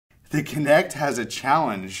The Kinect has a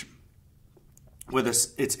challenge with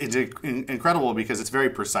us. It's incredible because it's very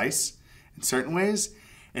precise in certain ways.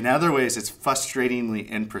 In other ways, it's frustratingly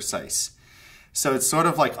imprecise. So it's sort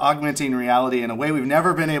of like augmenting reality in a way we've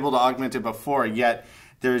never been able to augment it before, yet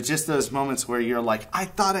there's just those moments where you're like, I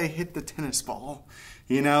thought I hit the tennis ball,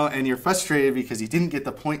 you know, and you're frustrated because you didn't get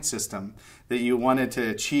the point system that you wanted to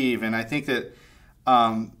achieve. And I think that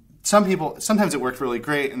sometimes it worked really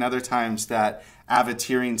great, and other times that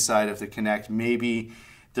avatteering side of the Kinect, maybe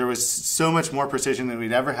there was so much more precision than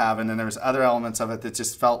we'd ever have, and then there was other elements of it that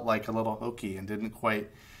just felt like a little hokey and didn't quite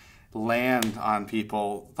land on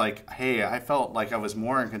people. Like, hey, I felt like I was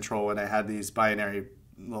more in control when I had these binary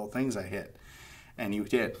little things I hit, and you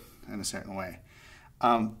did in a certain way.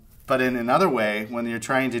 But in another way, when you're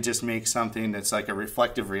trying to just make something that's like a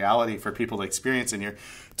reflective reality for people to experience, and you're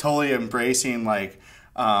totally embracing like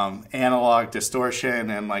analog distortion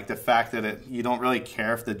and like the fact that you don't really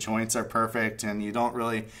care if the joints are perfect, and you don't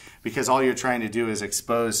really, because all you're trying to do is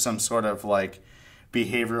expose some sort of like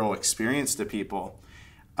behavioral experience to people,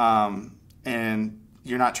 and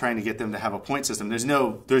you're not trying to get them to have a point system. There's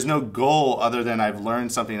no goal other than I've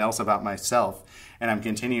learned something else about myself, and I'm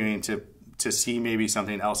continuing to see maybe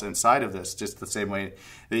something else inside of this, just the same way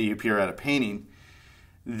that you peer at a painting.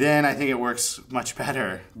 Then I think it works much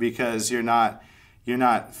better because you're not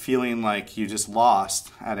feeling like you just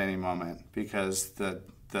lost at any moment because the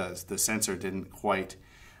sensor didn't quite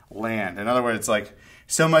land. In other words, like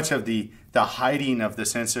so much of the hiding of the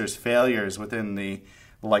sensor's failures within the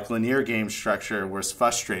like linear game structure was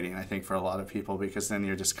frustrating, I think, for a lot of people, because then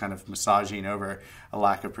you're just kind of massaging over a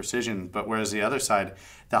lack of precision. But whereas the other side,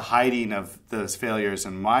 the hiding of those failures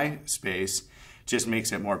in my space just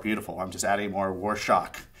makes it more beautiful. I'm just adding more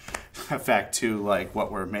Rorschach effect to like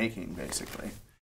what we're making, basically.